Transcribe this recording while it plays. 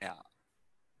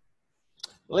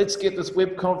Let's get this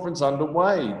web conference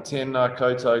underway. Tēnā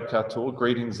koutou katoa.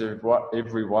 Greetings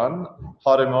everyone.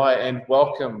 Haere mai and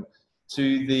welcome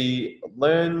to the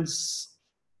LEARNZ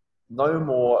No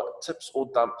More Tips or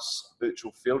Dumps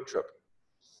virtual field trip.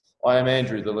 I am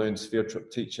Andrew, the LEARNZ field trip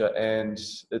teacher, and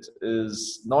it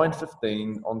is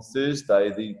 9:15 on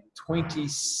Thursday, the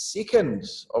 22nd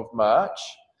of March,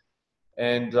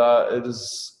 and it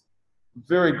is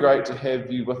very great to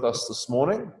have you with us this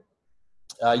morning.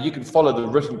 You can follow the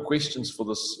written questions for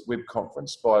this web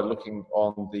conference by looking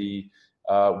on the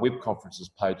web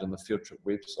conferences page on the field trip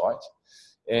website.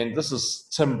 And this is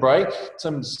Tim Brake.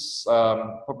 Tim's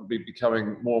probably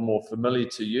becoming more and more familiar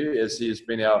to you as he has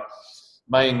been our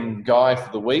main guy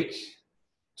for the week,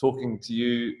 talking to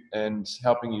you and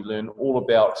helping you learn all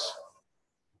about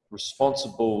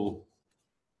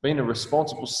being a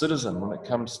responsible citizen when it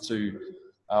comes to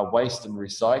waste and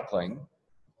recycling,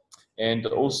 and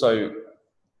also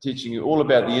teaching you all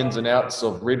about the ins and outs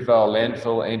of Redvale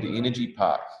Landfill and the Energy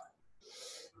Park.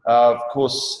 Of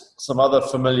course, some other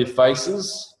familiar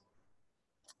faces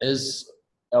is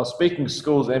our Speaking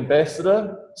Schools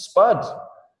Ambassador, Spud.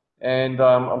 And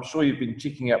I'm sure you've been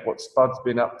checking out what Spud's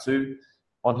been up to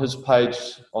on his page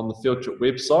on the Field Trip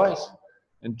website.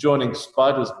 And joining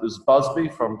Spud is Busby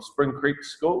from Spring Creek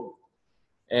School.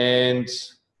 And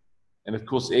of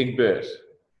course, Egbert,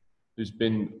 who's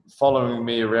been following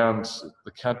me around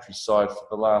the countryside for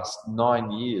the last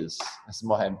 9 years as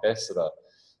my ambassador.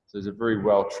 So he's a very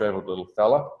well-travelled little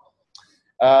fella.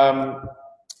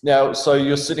 Now, so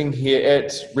you're sitting here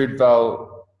at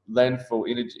Redvale Landfill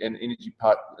Energy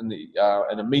Park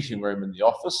in a meeting room in the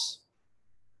office.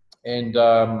 And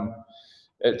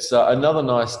it's another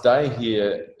nice day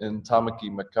here in Tamaki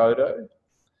Makaurau.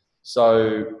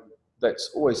 So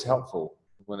that's always helpful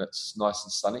when it's nice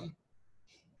and sunny.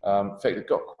 In fact, it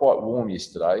got quite warm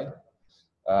yesterday,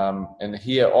 and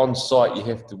here on site you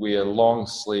have to wear long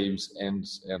sleeves and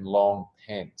long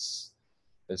pants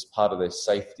as part of their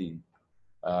safety,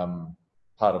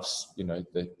 part of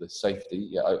the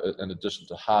safety, in addition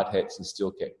to hard hats and steel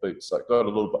cap boots. So it got a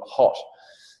little bit hot,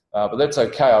 but that's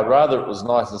okay. I'd rather it was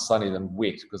nice and sunny than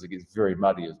wet, because it gets very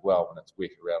muddy as well when it's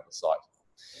wet around the site.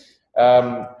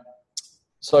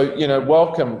 So,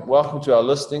 welcome to our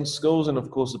listening schools, and of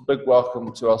course a big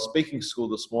welcome to our speaking school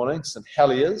this morning, St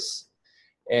Heliers.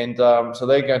 And so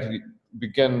they're going to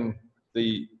begin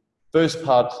the first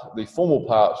part, the formal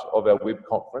part of our web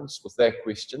conference with their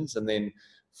questions, and then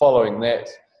following that,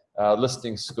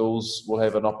 listening schools will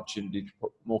have an opportunity to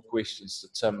put more questions to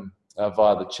Tim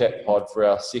via the chat pod for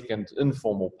our second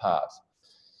informal part.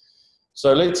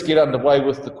 So let's get underway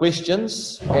with the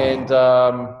questions, and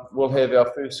we'll have our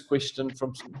first question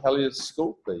from St Heliers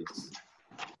School, please.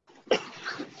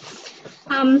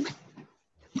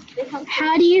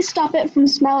 How do you stop it from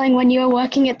smelling when you're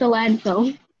working at the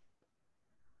landfill?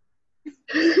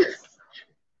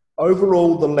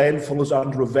 Overall, the landfill is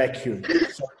under a vacuum.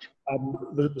 So,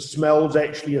 the smells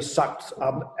actually are sucked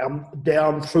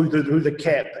down through the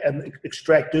cap and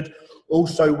extracted.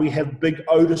 Also, we have big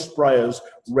odour sprayers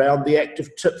around the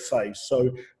active tip phase. So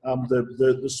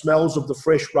the smells of the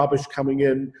fresh rubbish coming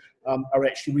in are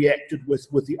actually reacted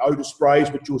with the odour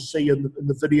sprays, which you'll see in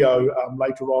the video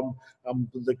later on,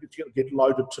 that get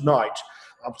loaded tonight.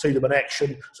 See them in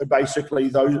action. So basically,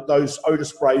 those odour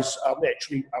sprays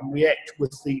actually react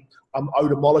with the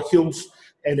odour molecules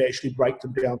and actually break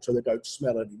them down so they don't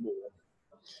smell anymore.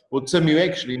 Well, Tim, you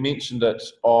actually mentioned it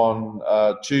on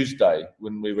Tuesday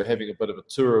when we were having a bit of a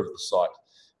tour of the site,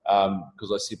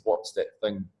 because I said, what's that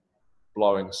thing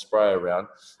blowing spray around?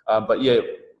 But yeah,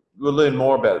 we'll learn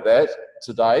more about that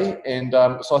today. And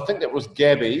so I think that was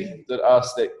Gabby that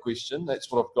asked that question.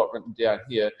 That's what I've got written down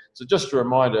here. So just a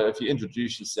reminder, if you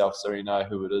introduce yourself so you know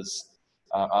who it is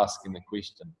asking the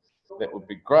question, that would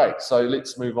be great. So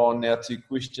let's move on now to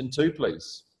question 2,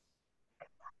 please.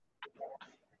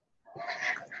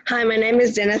 Hi, my name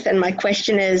is Zenith, and my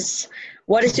question is,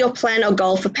 what is your plan or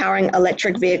goal for powering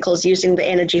electric vehicles using the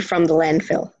energy from the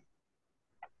landfill?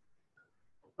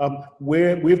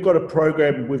 We've got a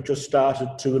program we've just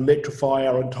started to electrify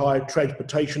our entire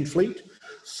transportation fleet.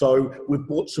 So we've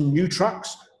bought some new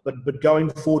trucks, but going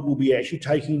forward we'll be actually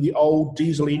taking the old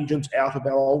diesel engines out of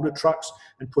our older trucks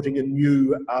and putting in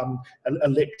new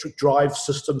electric drive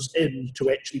systems in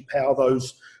to actually power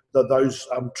those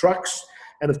trucks.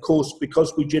 And of course,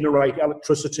 because we generate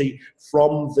electricity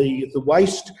from the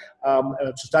waste,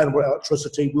 sustainable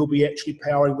electricity, we'll be actually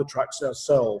powering the trucks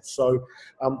ourselves. So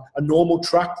a normal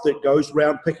truck that goes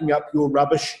around picking up your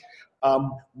rubbish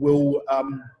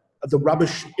the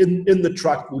rubbish in the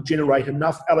truck will generate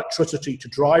enough electricity to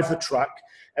drive the truck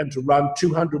and to run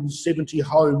 270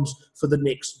 homes for the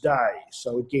next day.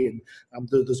 So again,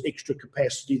 there's extra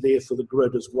capacity there for the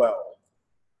grid as well.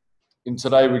 And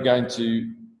today we're going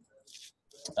to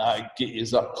get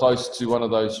you up close to one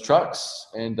of those trucks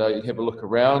and have a look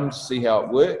around, see how it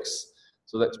works.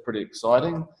 So that's pretty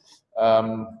exciting.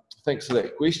 Thanks for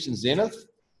that question, Zenith.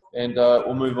 And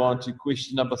we'll move on to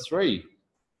question number 3.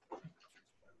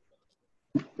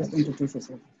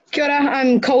 Kia ora,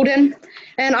 I'm Colden,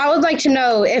 and I would like to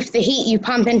know if the heat you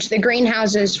pump into the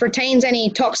greenhouses retains any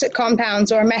toxic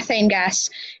compounds or methane gas,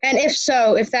 and if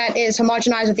so, if that is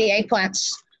homogenized with the eggplants.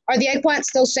 Are the eggplants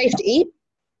still safe to eat?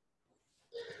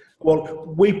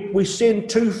 Well, we send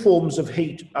 2 forms of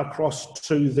heat across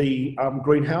to the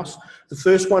greenhouse. The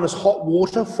first one is hot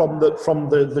water from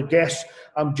the gas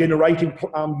generating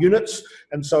units,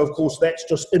 and so of course that's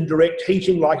just indirect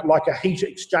heating, like a heat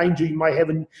exchanger you may have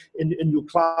in your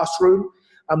classroom.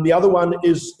 The other one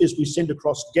is we send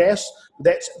across gas.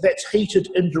 That's heated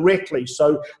indirectly,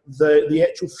 so the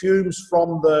actual fumes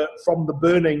from the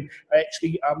burning are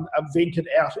actually are vented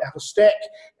out a stack,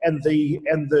 and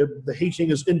the heating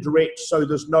is indirect, so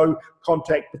there's no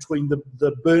contact between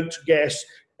the burnt gas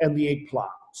and the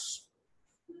eggplants.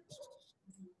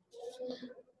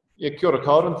 Yeah, kia ora,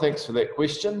 Colin. Thanks for that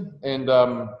question. And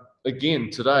again,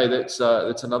 today that's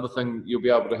another thing you'll be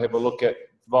able to have a look at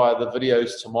via the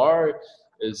videos tomorrow.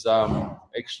 Is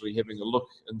actually having a look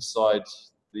inside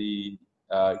the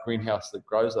greenhouse that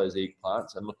grows those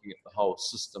eggplants and looking at the whole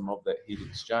system of that heat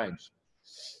exchange.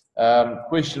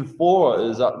 Question 4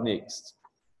 is up next.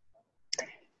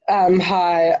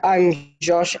 Hi, I'm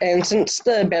Josh, and since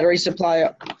the battery supply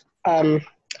in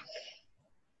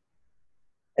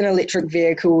electric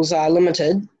vehicles are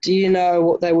limited, do you know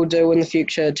what they will do in the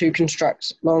future to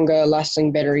construct longer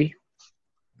lasting battery?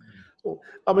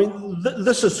 I mean,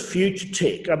 this is future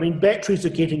tech. I mean, batteries are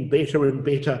getting better and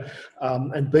better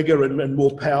and bigger and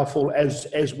more powerful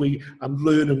as we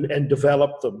learn and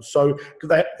develop them. So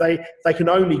they can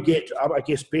only get, I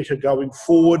guess, better going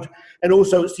forward. And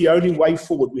also, it's the only way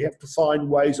forward. We have to find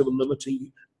ways of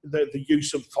limiting the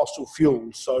use of fossil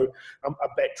fuels. So a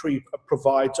battery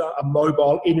provides a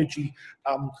mobile energy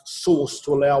source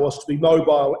to allow us to be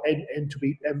mobile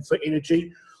and for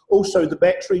energy. Also, the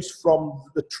batteries from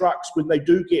the trucks, when they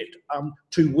do get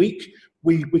too weak,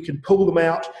 we can pull them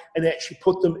out and actually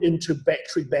put them into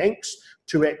battery banks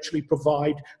to actually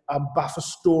provide buffer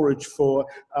storage for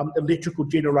electrical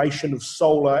generation of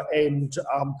solar and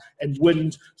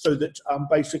wind, so that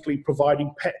basically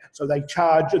providing, so they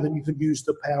charge and then you can use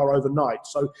the power overnight.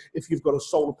 So if you've got a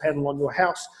solar panel on your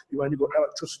house, you only got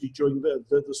electricity during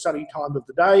the sunny time of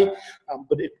the day.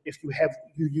 But if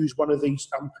you use one of these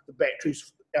the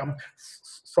batteries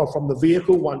from the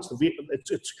vehicle, once the vehicle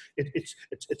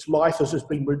its life has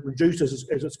been reduced as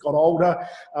it's got older,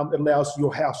 it allows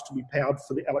your house to be powered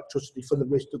for the electricity for the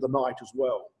rest of the night as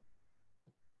well.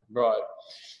 Right.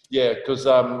 Yeah, because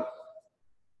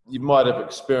you might have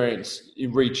experienced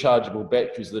rechargeable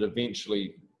batteries that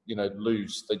eventually,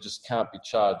 lose. They just can't be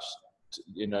charged,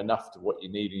 enough to what you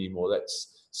need anymore.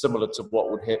 That's similar to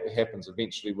what would happens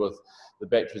eventually with the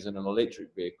batteries in an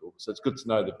electric vehicle. So it's good to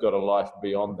know they've got a life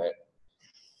beyond that.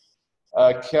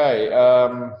 Okay.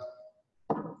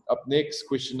 Up next,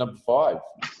 question number 5.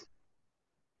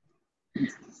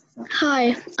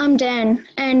 Hi, I'm Dan,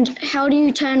 and how do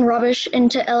you turn rubbish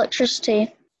into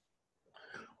electricity?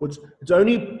 Well, it's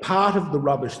only part of the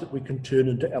rubbish that we can turn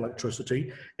into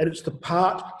electricity, and it's the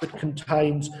part that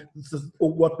contains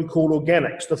what we call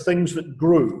organics, the things that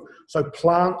grew. So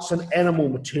plants and animal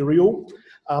material.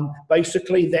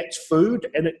 Basically, that's food,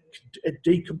 and it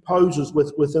decomposes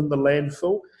within the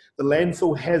landfill. The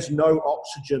landfill has no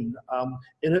oxygen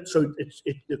in it, so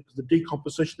the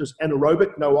decomposition is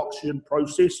anaerobic, no oxygen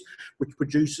process, which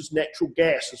produces natural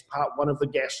gas as one of the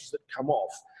gases that come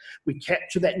off. We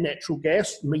capture that natural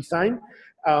gas, methane,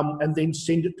 and then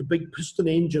send it to big piston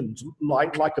engines,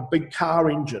 like a big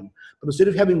car engine. But instead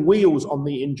of having wheels on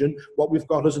the engine, what we've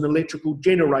got is an electrical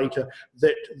generator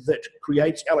that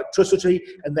creates electricity,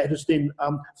 and that is then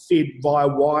fed via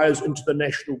wires into the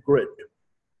national grid.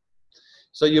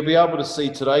 So you'll be able to see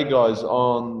today, guys,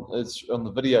 on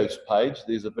the videos page.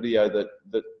 There's a video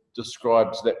that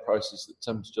describes that process that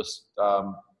Tim's just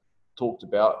talked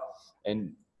about,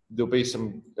 and there'll be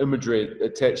some imagery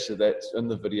attached to that in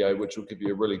the video, which will give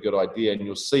you a really good idea. And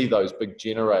you'll see those big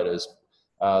generators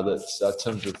that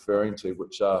Tim's referring to,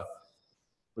 which are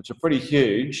pretty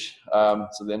huge.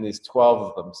 So then there's 12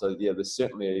 of them. So yeah, there's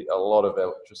certainly a lot of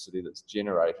electricity that's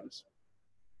generated.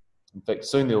 In fact,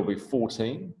 soon there will be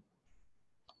 14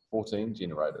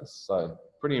 generators. So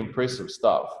pretty impressive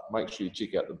stuff. Make sure you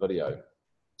check out the video.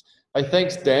 Hey,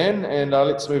 thanks, Dan. And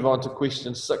let's move on to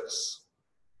question 6.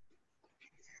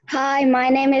 Hi, my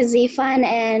name is Zifan,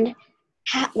 and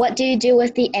what do you do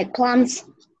with the eggplants?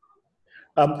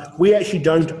 We actually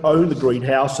don't own the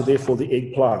greenhouse, so therefore the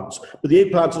eggplants. But the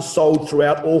eggplants are sold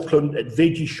throughout Auckland at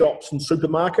veggie shops and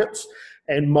supermarkets.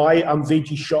 And my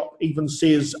veggie shop even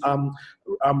says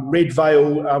Red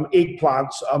Veil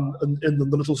eggplants in the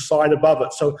little sign above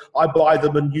it. So I buy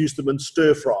them and use them in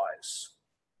stir fries.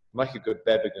 Make a good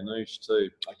baba ganoush too.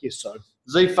 I guess so.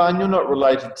 Zifan, you're not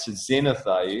related to Zenith,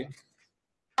 are you?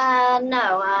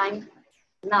 No, I'm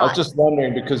I was just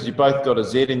wondering because you both got a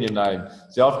Z in your name.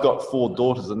 See, I've got 4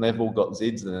 daughters and they've all got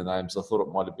Zs in their names. So I thought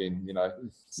it might have been,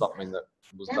 something that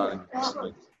was done in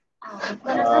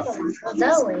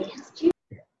Zoe.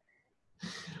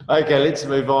 Okay, let's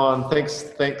move on. Thanks,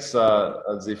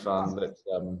 Zifan. That's,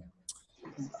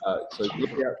 so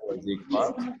look out for those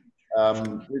eggplants.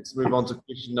 Let's move on to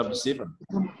question number 7.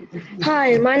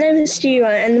 Hi, my name is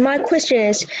Steven, and my question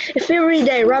is, if every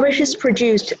day rubbish is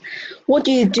produced, what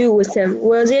do you do with them?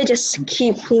 Will they just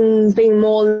keep being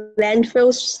more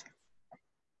landfills?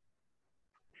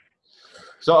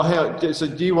 So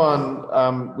D1,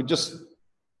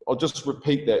 I'll just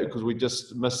repeat that because we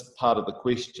just missed part of the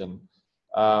question.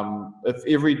 If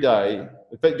every day,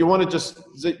 in fact, you want to just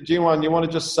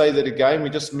say that again? We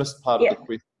just missed part of the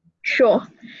question. Sure.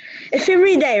 If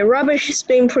every day rubbish is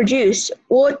being produced,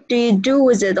 what do you do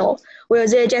with it all? Will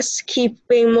they just keep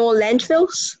being more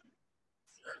landfills?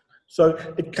 So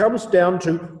it comes down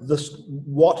to this,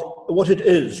 what it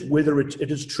is, whether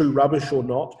it is true rubbish or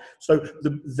not. So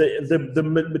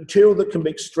the material that can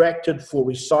be extracted for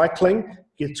recycling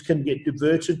can get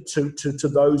diverted to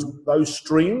those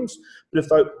streams. But if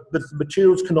the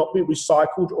materials cannot be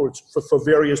recycled, or it's for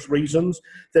various reasons,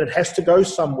 then it has to go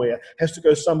somewhere. It has to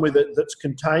go somewhere that's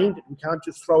contained. You can't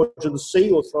just throw it in the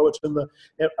sea or throw it in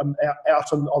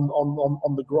out on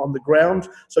the ground.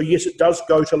 So yes, it does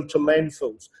go to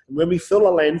landfills. And when we fill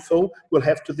a landfill, we'll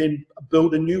have to then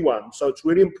build a new one. So it's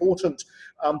really important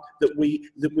that we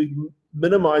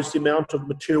minimise the amount of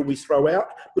material we throw out.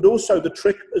 But also the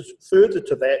trick is further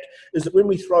to that is that when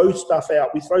we throw stuff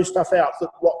out that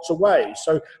rots away.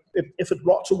 So if it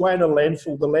rots away in a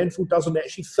landfill, the landfill doesn't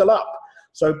actually fill up.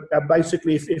 So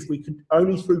basically, if we could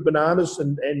only threw bananas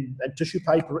and tissue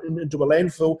paper into a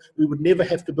landfill, we would never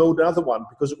have to build another one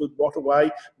because it would rot away,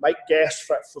 make gas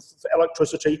for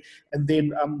electricity, and then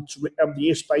the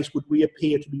airspace would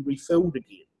reappear to be refilled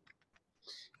again.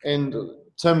 And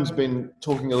Tim's been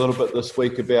talking a little bit this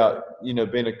week about,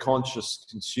 being a conscious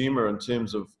consumer in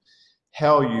terms of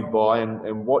how you buy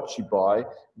and what you buy,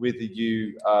 whether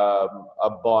you are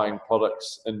buying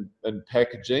products in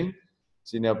packaging.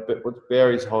 So now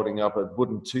Barry's holding up a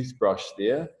wooden toothbrush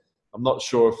there. I'm not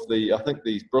sure if I think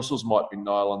these bristles might be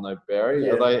nylon though, Barry.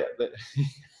 Yeah. Are they?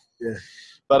 Yeah.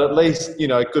 But at least,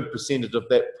 a good percentage of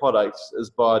that product is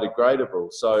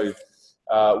biodegradable. So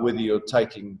whether you're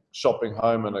taking shopping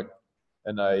home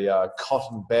in a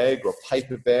cotton bag or a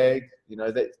paper bag,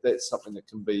 that's something that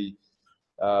can be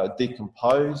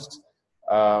decomposed,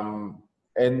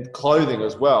 and clothing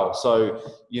as well. So,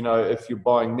 if you're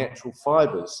buying natural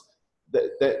fibers,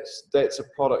 that's a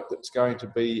product that's going to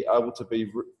be able to be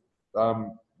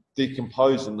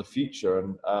decomposed in the future.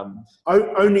 And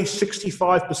only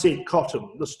 65%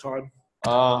 cotton this time.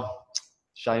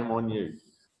 Shame on you.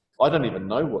 I don't even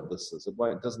know what this is. It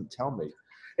doesn't tell me.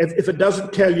 If it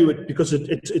doesn't tell you it because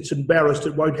it's embarrassed,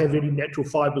 it won't have any natural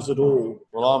fibres at all.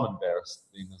 Well, I'm embarrassed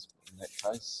in that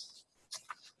case.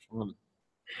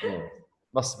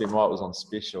 Must have been why it was on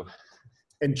special.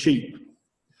 And cheap.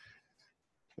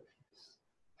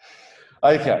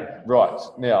 Okay, right.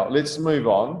 Now, let's move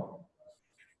on.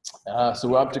 So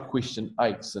we're up to question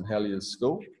 8 in Helia's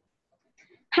school.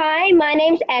 Hi, my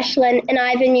name's Ashlyn, and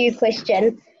I have a new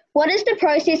question. What is the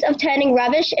process of turning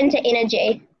rubbish into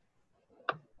energy?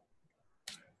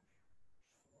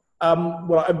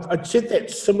 Well, I'd said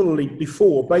that similarly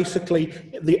before. Basically,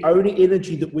 the only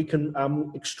energy that we can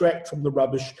extract from the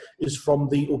rubbish is from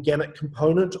the organic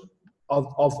component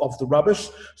of the rubbish.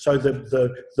 So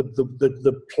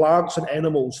the plants and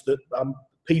animals that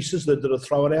pieces that are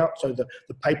thrown out. So the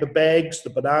paper bags, the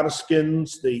banana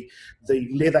skins, the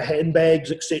leather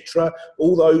handbags, etc.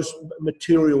 All those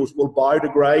materials will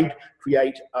biodegrade,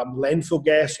 create landfill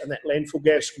gas, and that landfill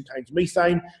gas contains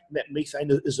methane, and that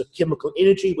methane is a chemical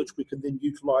energy which we can then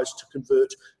utilise to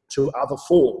convert to other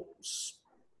forms.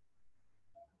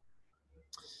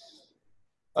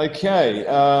 Okay,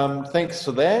 thanks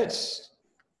for that.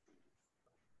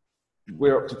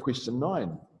 We're up to question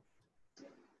 9.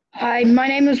 Hi, my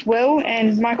name is Will,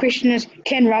 and my question is,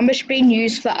 can rubbish be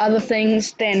used for other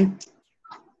things than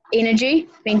energy,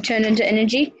 being turned into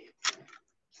energy?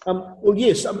 Well,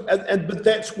 yes, but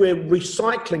that's where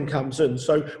recycling comes in.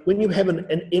 So when you have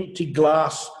an empty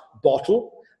glass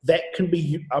bottle, that can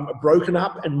be broken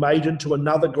up and made into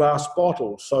another glass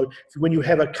bottle. So when you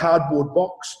have a cardboard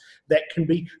box, that can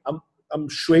be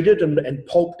shredded and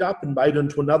pulped up and made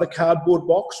into another cardboard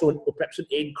box or perhaps an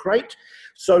egg crate.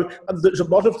 So there's a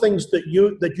lot of things that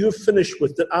you've finished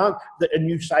with that aren't, and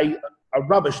you say are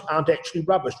rubbish, aren't actually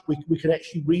rubbish. We can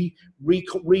actually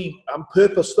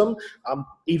repurpose them,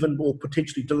 even or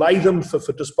potentially delay them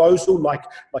for disposal, like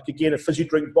again a fizzy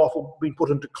drink bottle being put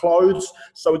into clothes.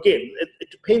 So again, it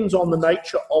depends on the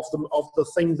nature of the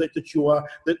thing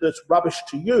that's rubbish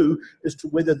to you as to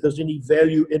whether there's any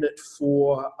value in it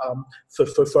for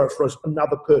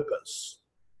another purpose.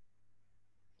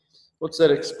 What's that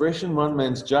expression? One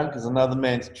man's junk is another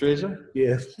man's treasure?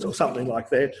 Yeah, or something like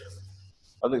that.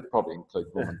 I think probably include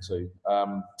women too.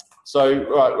 So,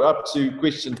 right, we're up to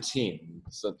question 10,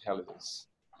 St. Helens.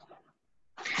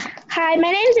 Hi,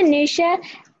 my name is Anusha,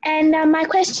 and my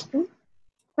question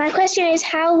is,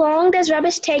 how long does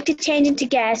rubbish take to change into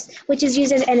gas, which is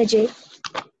used as energy?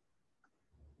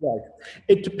 Right.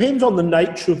 It depends on the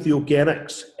nature of the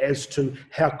organics as to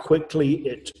how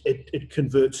quickly it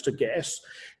converts to gas.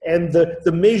 And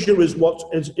the measure is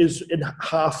is in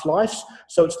half-lives.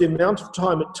 So it's the amount of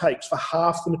time it takes for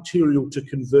half the material to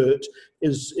convert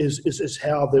is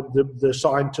how the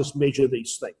scientists measure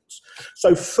these things.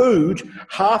 So food,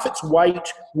 half its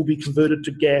weight will be converted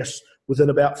to gas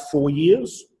within about 4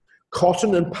 years.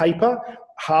 Cotton and paper,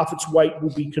 half its weight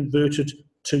will be converted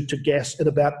to gas in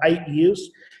about 8 years.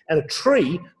 And a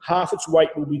tree, half its weight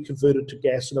will be converted to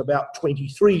gas in about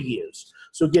 23 years.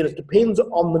 So again, it depends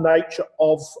on the nature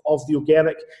of the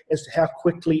organic as to how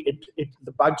quickly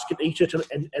the bugs can eat it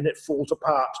and it falls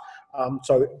apart.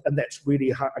 And that's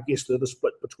really, I guess, the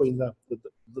split between the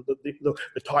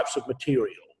types of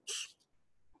materials.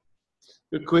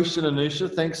 Good question,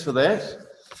 Anusha. Thanks for that.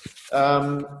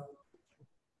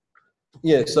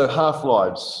 Yeah, so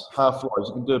half-lives.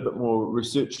 You can do a bit more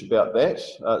research about that.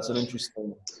 It's an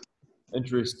interesting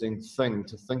thing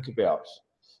to think about.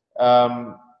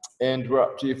 And we're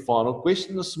up to your final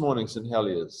question this morning, St.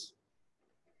 Heliers.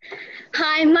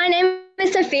 Hi, my name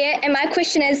is Sophia, and my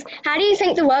question is, how do you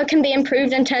think the world can be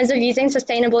improved in terms of using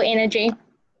sustainable energy?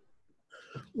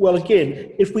 Well,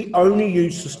 again, if we only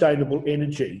use sustainable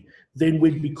energy, then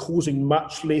we'd be causing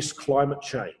much less climate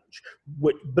change.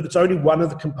 But it's only one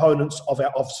of the components of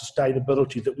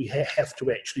sustainability that we have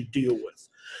to actually deal with.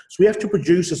 So we have to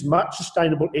produce as much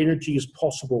sustainable energy as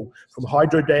possible from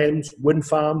hydro dams, wind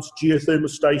farms, geothermal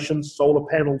stations, solar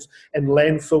panels, and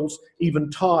landfills, even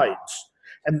tides.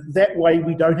 And that way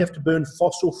we don't have to burn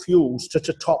fossil fuels to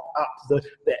top up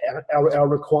our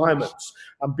requirements.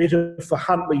 Better for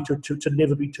Huntly to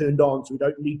never be turned on, so we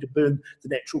don't need to burn the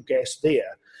natural gas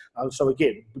there. So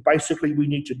again, basically we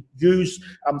need to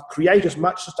create as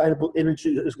much sustainable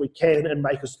energy as we can and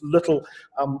make as little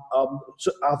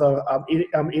other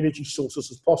energy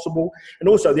sources as possible. And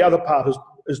also the other part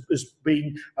is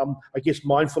being, I guess,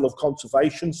 mindful of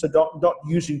conservation, so not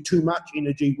using too much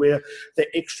energy where the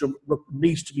extra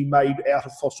needs to be made out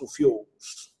of fossil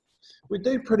fuels. We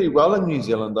do pretty well in New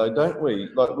Zealand, though, don't we?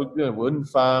 Like, wind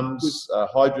farms,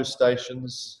 hydro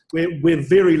stations. We're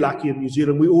very lucky in New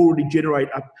Zealand. We already generate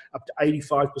up to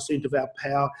 85% of our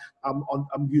power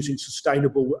using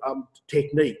sustainable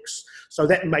techniques. So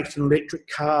that makes an electric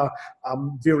car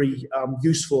very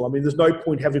useful. I mean, there's no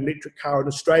point having an electric car in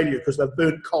Australia because they've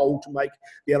burnt coal to make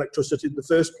the electricity in the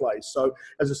first place. So,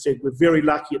 as I said, we're very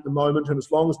lucky at the moment, and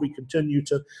as long as we continue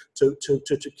to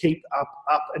keep up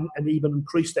and even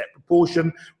increase that proportion,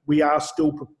 we are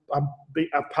still a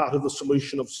part of the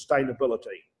solution of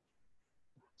sustainability.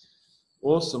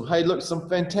 Awesome. Hey, look, some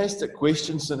fantastic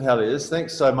questions, St. Heliers.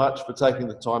 Thanks so much for taking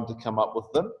the time to come up with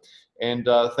them. And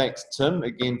thanks, Tim,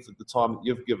 again, for the time that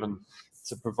you've given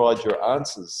to provide your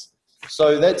answers.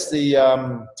 So that's the,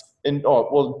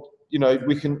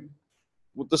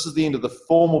 this is the end of the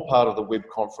formal part of the web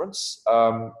conference.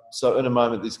 So in a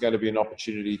moment, there's going to be an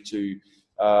opportunity to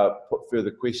put further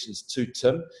questions to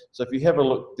Tim. So if you have a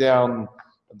look down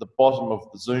at the bottom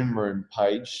of the Zoom room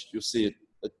page, you'll see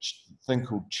a thing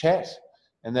called chat,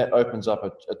 and that opens up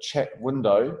a chat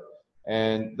window,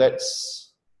 and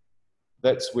that's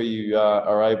where you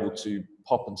are able to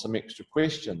pop in some extra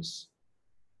questions.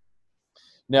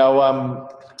 Now,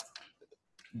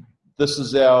 this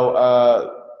is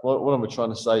our, what am I trying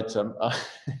to say, Tim? I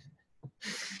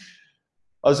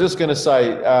was just going to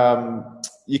say,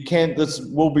 this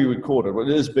will be recorded. It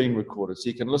is being recorded, so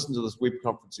you can listen to this web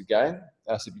conference again.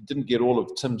 So if you didn't get all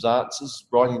of Tim's answers,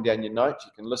 writing down your notes,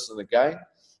 you can listen again.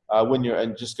 when you're,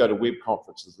 and just go to web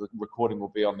conferences, the recording will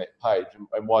be on that page.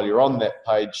 And while you're on that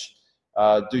page,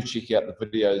 do check out the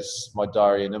videos, my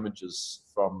diary and images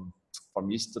from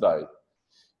yesterday.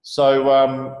 So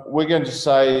we're going to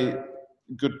say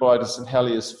goodbye to St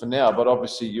Heliers for now, but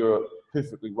obviously you're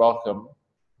perfectly welcome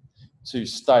to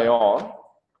stay on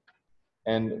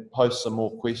and post some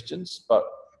more questions. But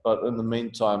in the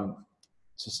meantime,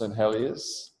 to St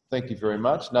Heliers, thank you very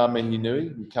much. Ngā mihi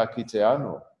nui, ka kite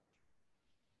anō.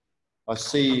 I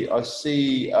see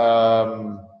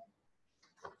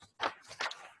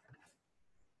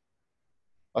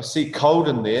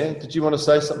Colden there. Did you want to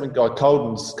say something, Guy?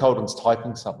 Colden's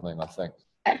typing something, I think.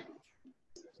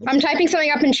 I'm typing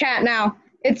something up in chat now.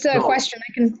 It's a question.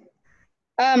 I can.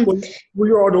 Well,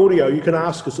 you're on audio. You can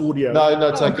ask us audio. No,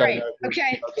 it's okay. Great.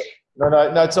 Okay.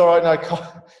 No, it's all right.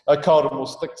 No, Colden, we'll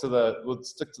stick to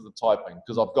the typing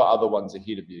because I've got other ones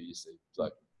ahead of you. You see, so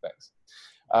thanks.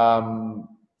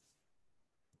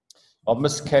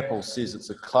 Miss Capel says it's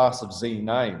a class of Z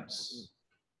names.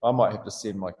 I might have to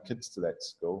send my kids to that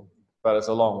school, but it's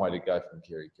a long way to go from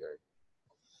Kerry.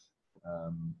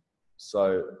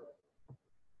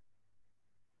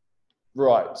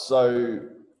 Right, so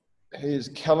here's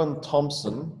Kellen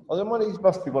Thompson. He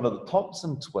must be one of the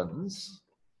Thompson twins.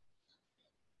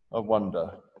 I wonder.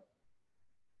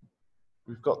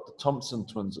 We've got the Thompson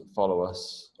twins that follow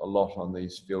us a lot on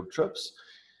these field trips.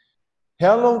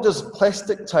 How long does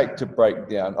plastic take to break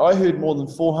down? I heard more than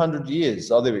 400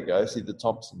 years. Oh, there we go. See the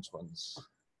Thompson twins.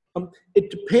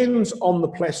 It depends on the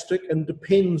plastic and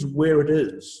depends where it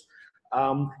is.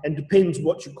 And depends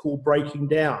what you call breaking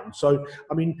down. So,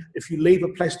 I mean, if you leave a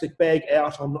plastic bag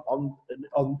out on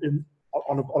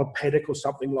a paddock or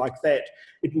something like that,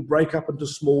 it will break up into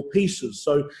small pieces.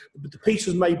 So the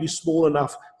pieces may be small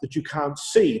enough that you can't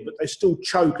see, but they still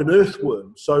choke an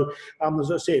earthworm. So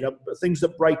as I said, things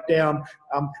that break down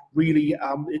really,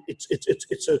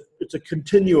 it's a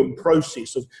continuum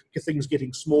process of things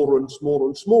getting smaller and smaller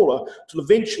and smaller till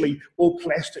eventually all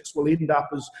plastics will end up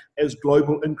as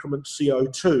global increment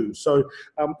CO2. So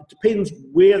it depends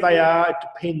where they are. It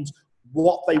depends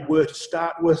what they were to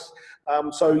start with.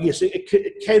 So yes, it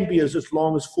can be as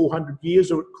long as 400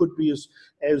 years, or it could be as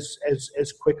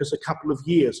quick as a couple of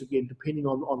years, again, depending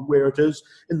on where it is.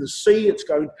 In the sea, it's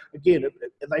going, again,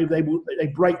 they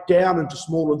break down into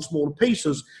smaller and smaller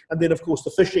pieces, and then of course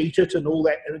the fish eat it and all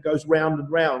that, and it goes round and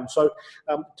round. So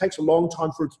it takes a long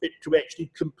time for it to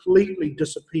actually completely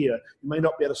disappear. You may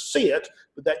not be able to see it,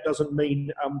 but that doesn't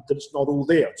mean that it's not all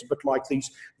there. It's a bit like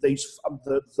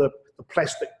the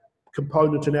plastic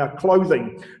component in our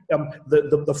clothing.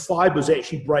 The fibers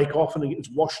actually break off and it's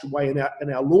washed away in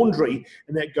our laundry,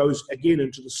 and that goes again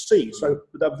into the sea. So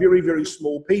they're very, very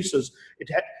small pieces.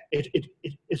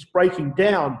 It's breaking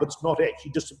down, but it's not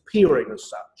actually disappearing as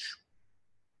such.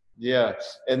 Yeah,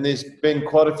 and there's been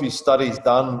quite a few studies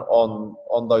done on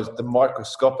the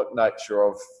microscopic nature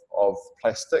of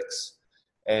plastics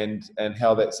and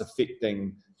how that's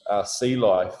affecting sea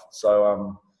life.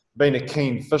 So being a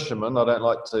keen fisherman, I don't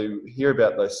like to hear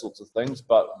about those sorts of things,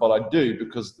 but I do,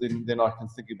 because then I can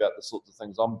think about the sorts of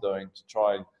things I'm doing to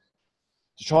try and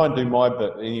do my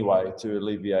bit anyway to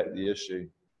alleviate the issue.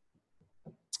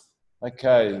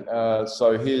 Okay,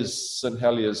 so here's St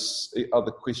Heliers'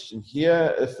 other question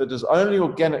here. If it is only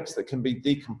organics that can be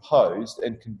decomposed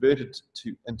and converted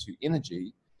into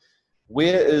energy,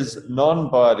 where is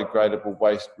non-biodegradable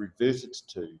waste reverted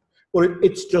to? Well,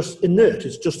 it's just inert.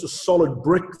 It's just a solid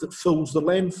brick that fills the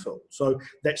landfill. So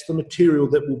that's the material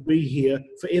that will be here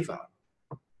forever.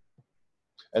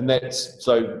 And that's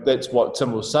what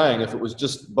Tim was saying. If it was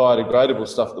just biodegradable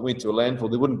stuff that went to a landfill,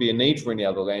 there wouldn't be a need for any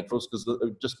other landfills, because it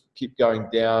would just keep going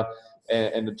down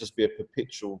and it'd just be a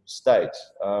perpetual state.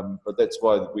 But that's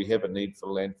why we have a need for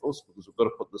landfills, because we've got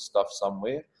to put this stuff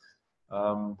somewhere.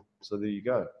 So there you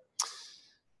go.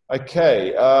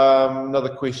 Okay, another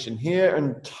question here.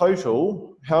 In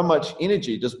total, how much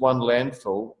energy does one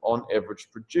landfill on average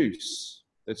produce?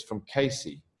 That's from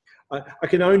Casey. I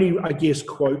can only, I guess,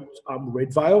 quote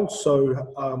Red Vale.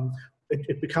 So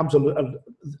it becomes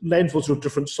landfills are of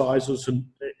different sizes and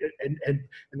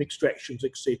extractions,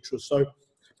 etc. So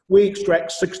we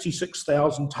extract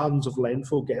 66,000 tonnes of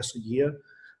landfill gas a year,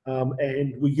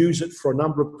 and we use it for a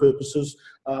number of purposes,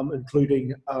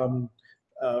 including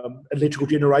electrical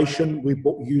generation. We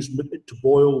use it to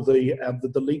boil the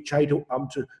leachate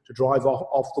to drive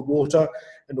off the water,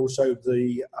 and also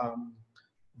the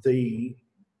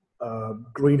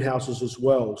greenhouses as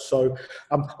well. So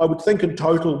I would think in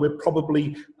total we're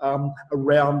probably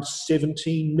around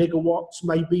 17 megawatts,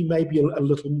 maybe a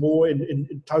little more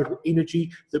in total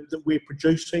energy that we're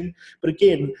producing. But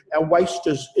again, our waste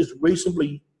is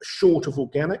reasonably short of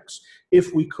organics.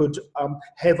 If we could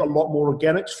have a lot more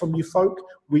organics from you folk,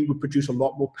 we would produce a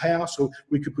lot more power. So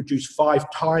we could produce 5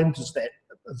 times as that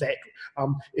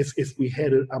if we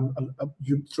had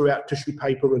you threw out tissue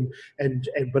paper and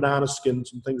banana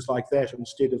skins and things like that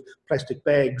instead of plastic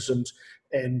bags and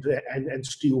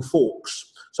steel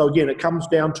forks. So again, it comes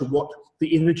down to what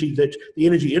the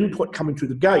energy input coming through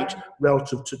the gate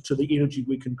relative to the energy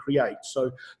we can create.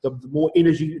 So the more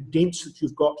energy dense that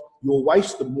you've got your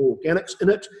waste, the more organics in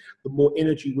it, the more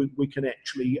energy we can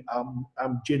actually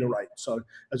generate. So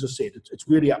as I said, it's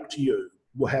really up to you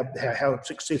how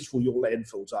successful your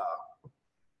landfills are.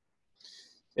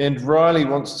 And Riley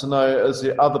wants to know, is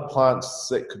there other plants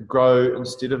that could grow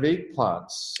instead of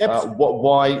eggplants?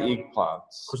 Why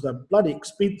eggplants? Because they're bloody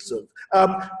expensive.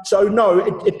 So no,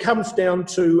 it comes down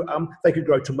to, they could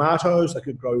grow tomatoes, they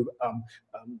could grow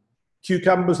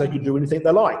cucumbers, they could do anything they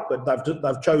like, but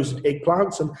they've chosen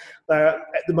eggplants, and they're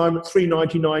at the moment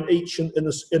 $3.99 each in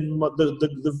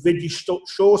the veggie store.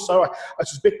 So I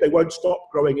suspect they won't stop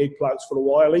growing eggplants for a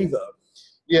while either.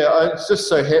 Yeah, it's just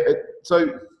so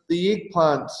the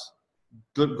eggplant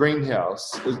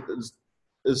greenhouse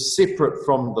is separate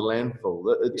from the landfill.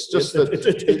 It's just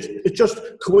it's just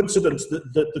coincidence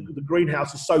that the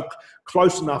greenhouse is so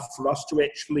close enough for us to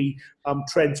actually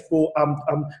transport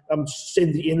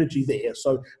send the energy there.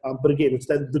 So, but again, it's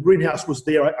the greenhouse was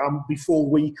there before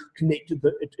we connected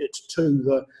it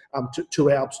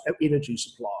to our energy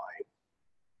supply.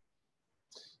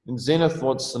 And Zenith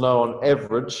wants to know, on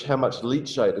average, how much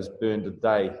leachate is burned a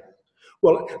day?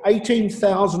 Well,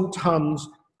 18,000 tonnes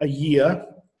a year.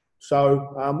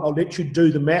 So I'll let you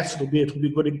do the maths. It'll be a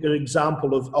good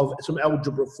example of some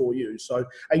algebra for you. So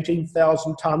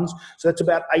 18,000 tonnes. So that's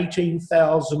about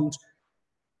 18,000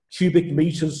 cubic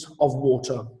meters of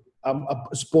water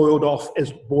boiled off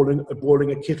as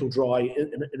boiling a kettle dry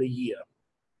in a year.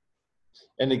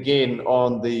 And again,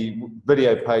 on the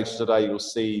video page today, you'll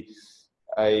see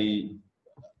a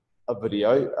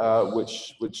video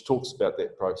which talks about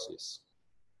that process.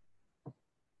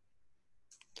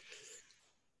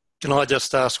 Can I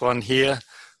just ask one here?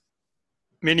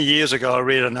 Many years ago, I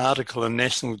read an article in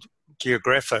National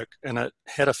Geographic, and it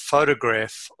had a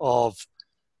photograph of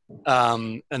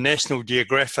a National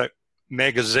Geographic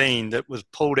magazine that was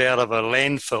pulled out of a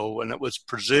landfill and it was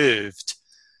preserved.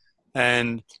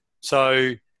 And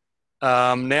so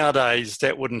nowadays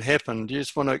that wouldn't happen. Do you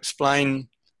just want to explain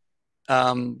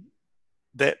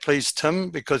that, please, Tim,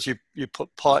 because you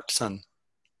put pipes in?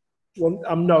 Well,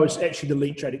 no, it's actually the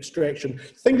leachate extraction.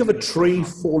 Think of a tree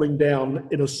falling down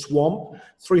in a swamp.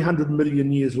 300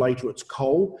 million years later, it's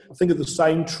coal. Think of the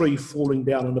same tree falling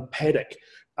down in a paddock.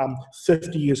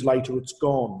 50 years later, it's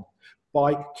gone.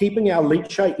 By keeping our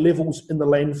leachate levels in the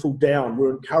landfill down,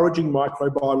 we're encouraging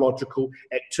microbiological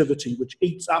activity, which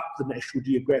eats up the National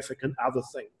Geographic and other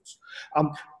things.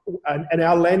 And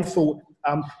our landfill,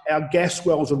 our gas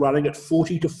wells are running at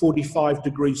 40 to 45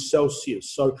 degrees Celsius,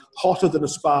 so hotter than a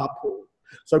spa pool.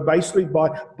 So basically,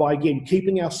 by again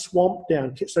keeping our swamp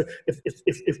down, so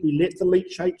if we let the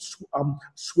leachate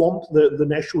swamp the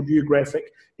National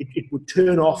Geographic, it would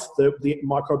turn off the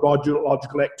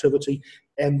microbiological activity,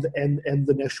 and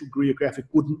the National Geographic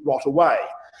wouldn't rot away.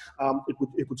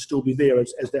 It would still be there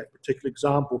as that particular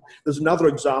example. There's another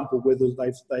example where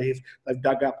they've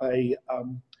dug up a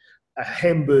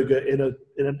hamburger in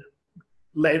an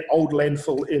old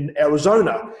landfill in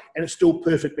Arizona, and it's still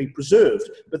perfectly preserved.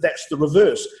 But that's the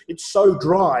reverse. It's so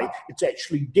dry, it's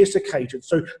actually desiccated,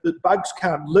 so that bugs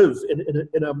can't live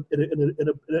in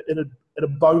a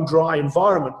bone dry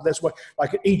environment. That's why,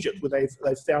 like in Egypt, where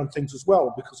they've found things as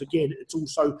well, because again, it's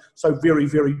also so very,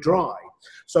 very dry.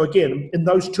 So again, in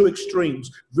those two extremes,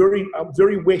 very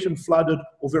wet and flooded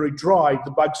or very dry,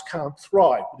 the bugs can't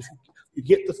thrive. But if you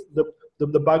get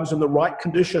the bugs in the right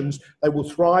conditions, they will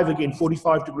thrive again.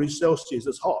 45 degrees Celsius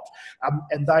is hot,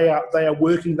 and they are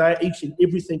working. They are eating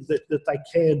everything that they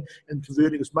can and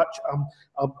converting as much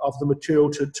of the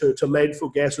material to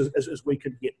landfill gas as we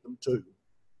can get them to.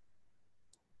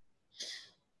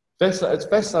 It's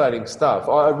fascinating stuff.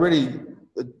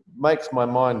 It makes my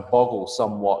mind boggle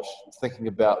somewhat thinking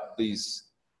about these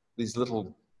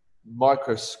little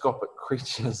microscopic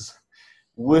creatures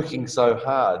working so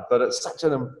hard, but it's such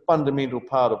a fundamental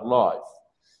part of life.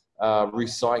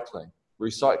 Recycling,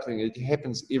 it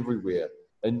happens everywhere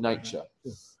in nature.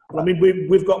 I mean,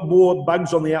 we've got more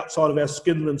bugs on the outside of our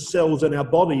skin than cells in our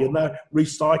body, and they're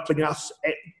recycling us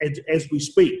as we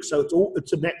speak. So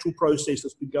it's a natural process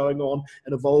that's been going on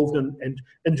and evolved and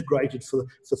integrated for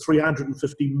 3,500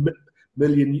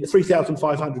 million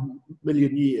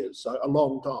years. So a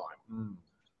long time.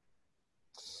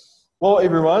 Well,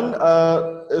 everyone,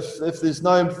 if there's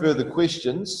no further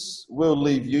questions, we'll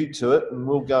leave you to it, and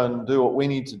we'll go and do what we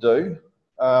need to do.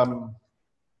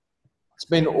 It's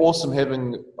been awesome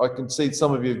I can see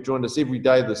some of you have joined us every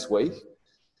day this week.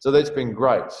 So that's been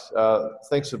great.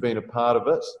 Thanks for being a part of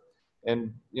it.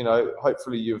 And,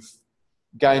 hopefully you've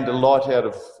gained a lot out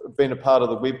of being a part of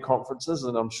the web conferences.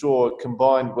 And I'm sure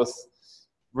combined with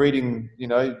reading,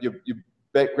 your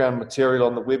background material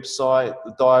on the website,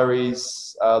 the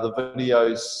diaries, the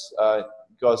videos,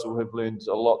 you guys will have learned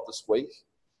a lot this week.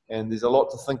 And there's a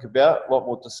lot to think about, a lot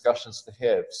more discussions to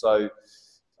have. So,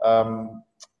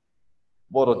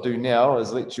 what I'll do now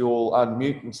is let you all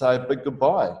unmute and say a big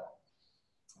goodbye.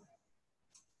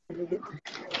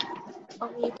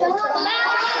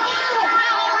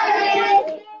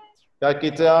 Ka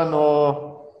kite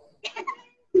anō.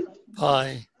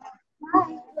 Bye.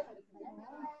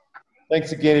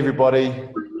 Thanks again, everybody.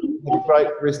 Have a great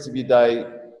rest of your day,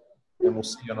 and we'll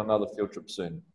see you on another field trip soon.